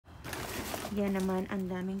Yan naman,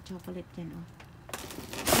 ang daming chocolate yan, oh.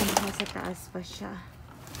 Sa taas pa siya.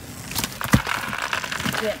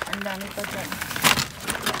 Yan, ang dami pa dyan.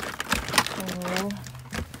 Oh.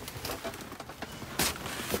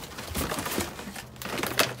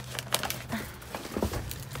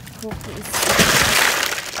 Cookies.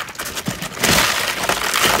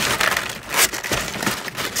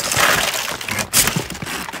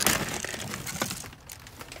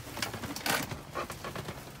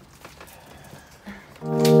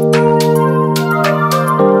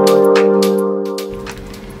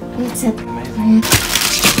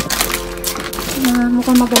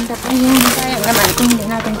 Mukhang maganda pa yan. Kaya nga natin, hindi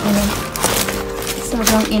natin inom.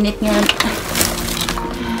 Sobrang init nga.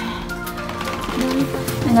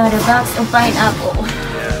 Another box of pineapple.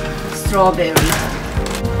 Strawberry.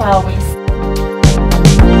 Pawis.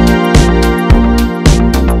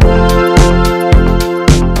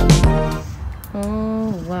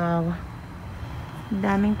 Oh, wow.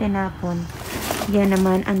 Daming tinapon. Yan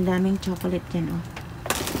naman, ang daming chocolate yan, oh.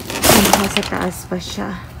 Sa taas pa siya.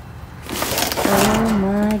 Oh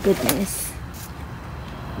my goodness.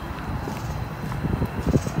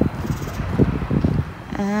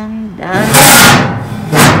 And done.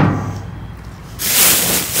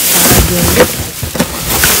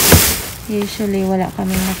 Usually wala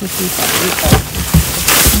kaming nakikita dito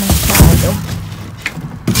masyado.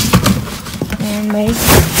 And may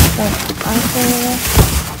apple.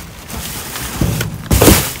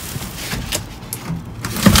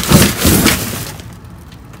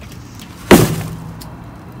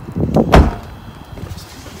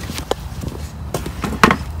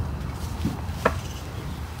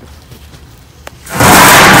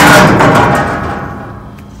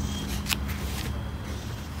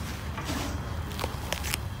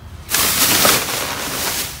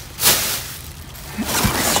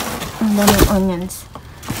 Ang daming onions.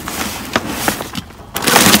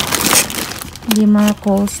 Hindi mga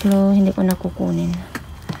coleslaw, hindi ko nakukunin.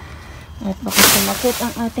 At baka sumakit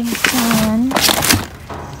ang ating pan.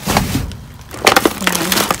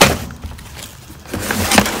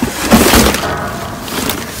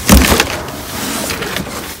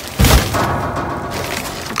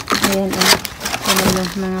 Ayan, ayan na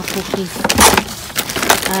mga cookies.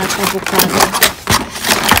 At avocado.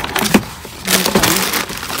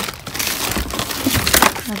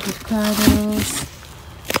 Avocados,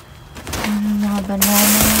 mga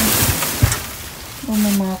banana, o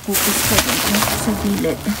may mga cookies pa dito sa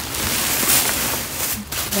gilid.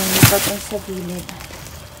 Dami pa ito sa gilid.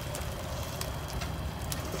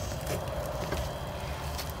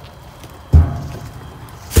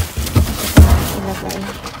 Ilagay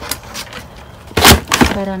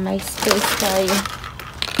para may space tayo.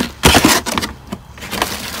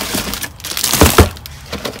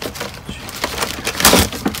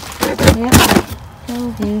 Yep.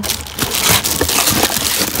 Okay.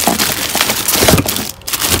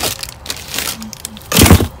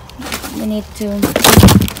 We need to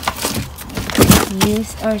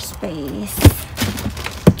use our space.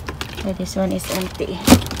 So this one is empty.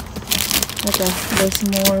 Okay, there's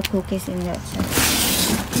more cookies in that side.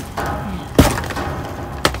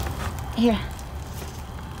 Here.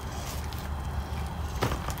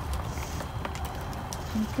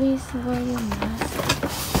 And please wear your mask.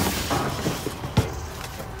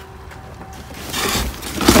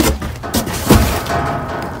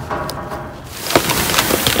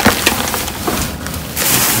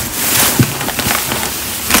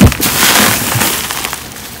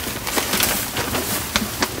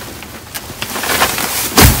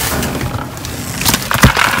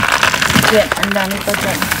 Yan, ang dami pa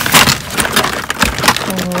dyan.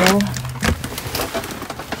 Oh.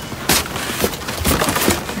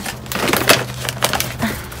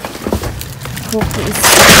 Cookies.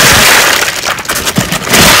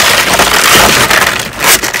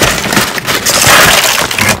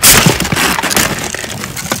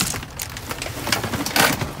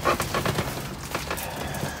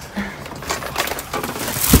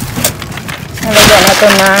 Nalagyan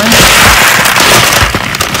natin ng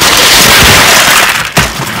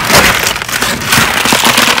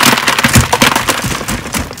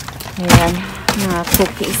ayan, mga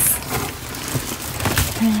cookies.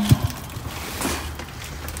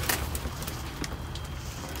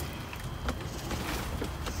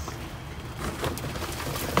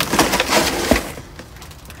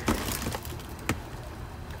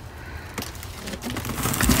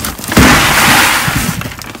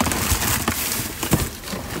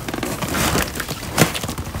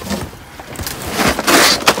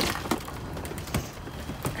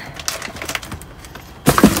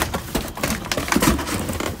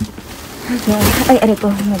 God. Ay, aray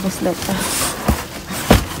ko. Nabuslat pa.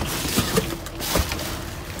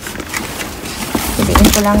 Piliin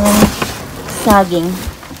ko lang yung saging.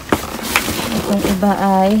 Itong iba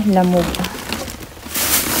ay lamog.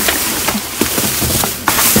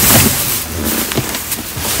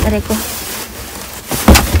 Aray ko.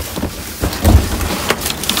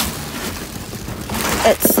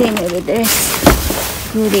 Let's see, maybe there's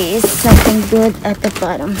goodies, something good at the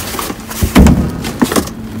bottom.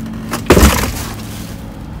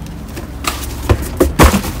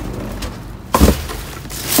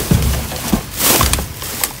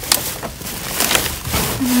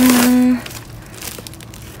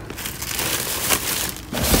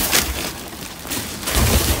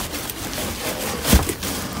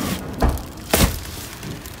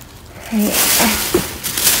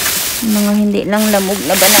 Mga hindi lang lamog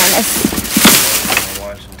na bananas.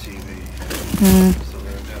 Watching TV. So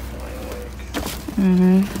they're definitely awake.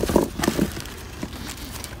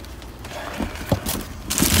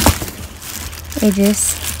 It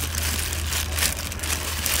is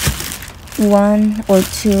 1 or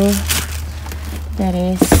 2 that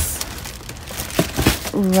is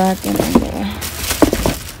rotten in there.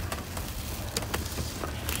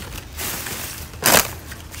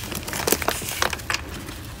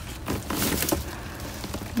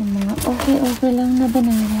 Mga okay lang na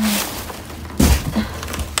banana.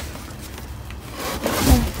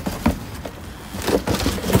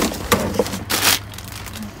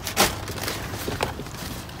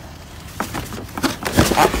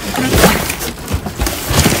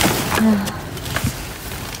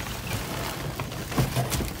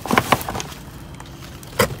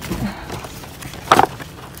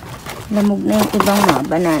 Lamog na yung ibang mga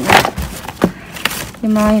banana.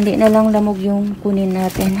 Yung mga hindi na lang lamog yung kunin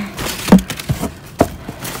natin.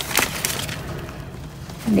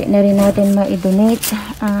 Hindi na rin natin ma-donate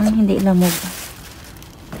ang hindi lamog.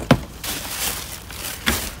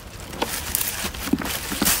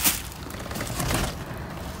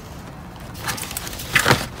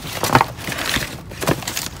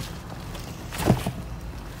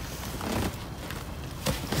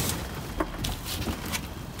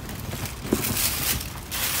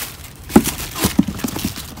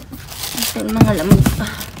 Mga lamog pa.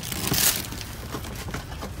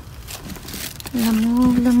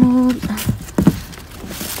 Lamog.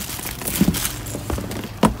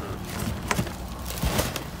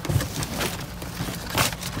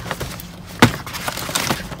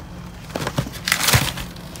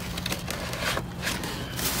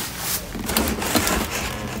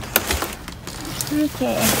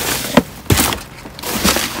 Okay.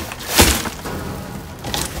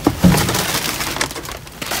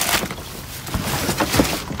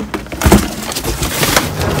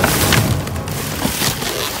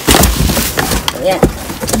 Ayan,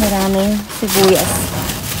 maraming sibuyas.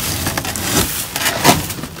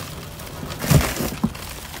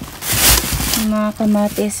 Yung mga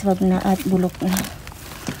kamatis, wag na at bulok na.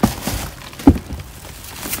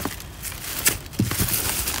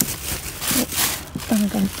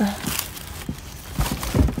 Tanggal pa.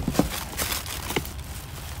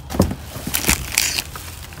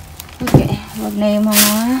 Okay, wag na yung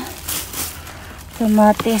mga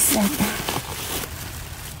kamatis at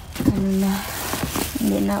ano na.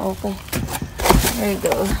 Hindi na okay. There you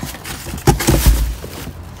go.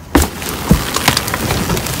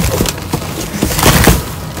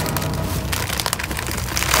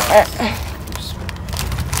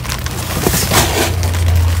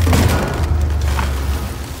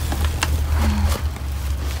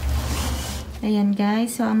 Ayan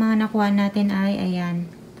guys. So, ang mga nakuha natin ay, ayan,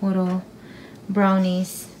 puro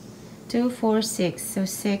brownies. 2, 4, 6. So,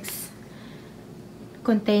 6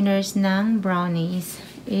 containers ng brownies.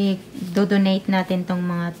 I-donate natin tong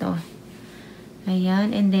mga to. Ayan.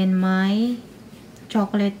 And then, my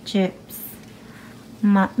chocolate chips.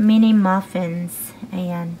 Mini muffins.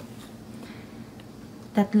 Ayan.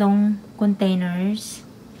 3 containers.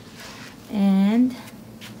 And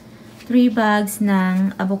 3 bags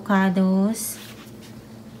ng avocados.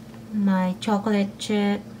 My chocolate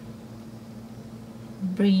chip.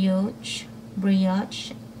 Brioche.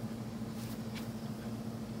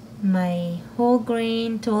 My whole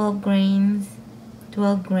grain, 12 grain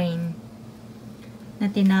na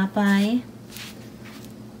tinapay,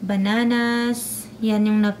 bananas, yan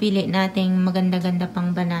yung napili nating maganda-ganda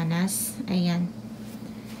pang bananas, ayan,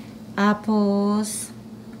 apples,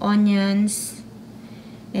 onions,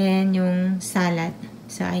 and yung salad.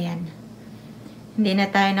 So, ayan, hindi na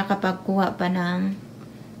tayo nakapagkuha pa ng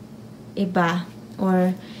iba,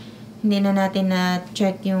 or hindi na natin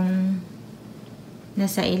na-check yung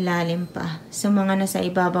nasa ilalim pa. So, mga nasa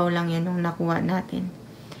ibabaw lang yan nung nakuha natin.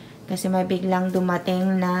 Kasi may biglang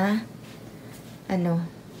dumating na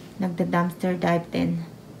nagda-dumpster dive din.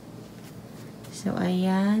 So,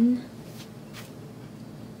 ayan.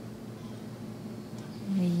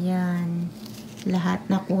 Ayan. Lahat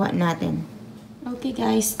nakuha natin. Okay,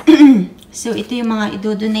 guys. So, ito yung mga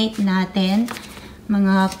idodonate natin.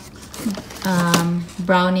 Mga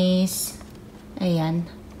brownies. Ayan.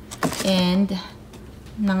 And,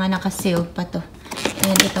 mga naka-seal pa to.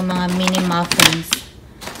 And, ito mga mini muffins.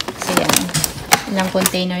 So, yan. Ilang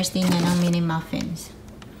containers din na ng mini muffins.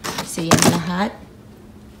 So, yan lahat.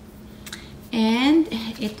 And,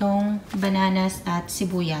 itong bananas at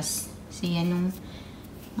sibuyas. So, yan yung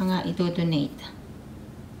mga idodonate.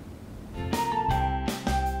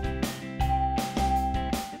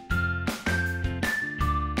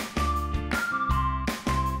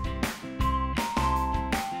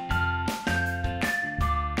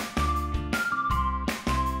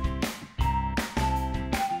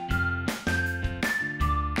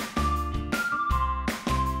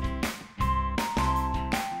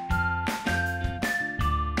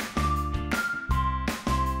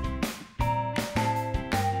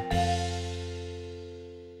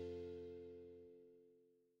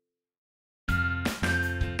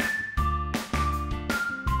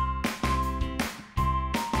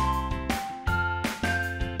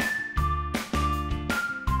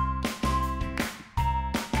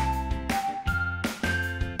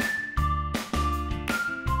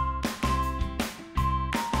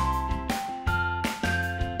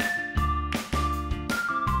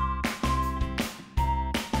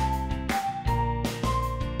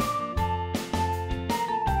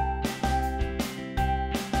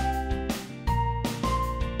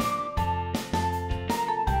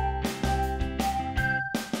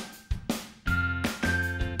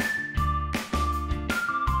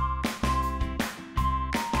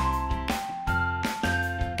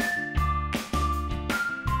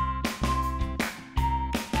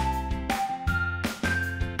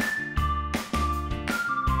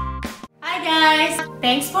 Guys,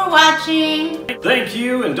 thanks for watching. Thank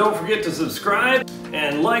you, and don't forget to subscribe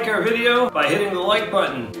and like our video by hitting the like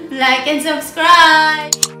button. Like and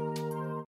subscribe.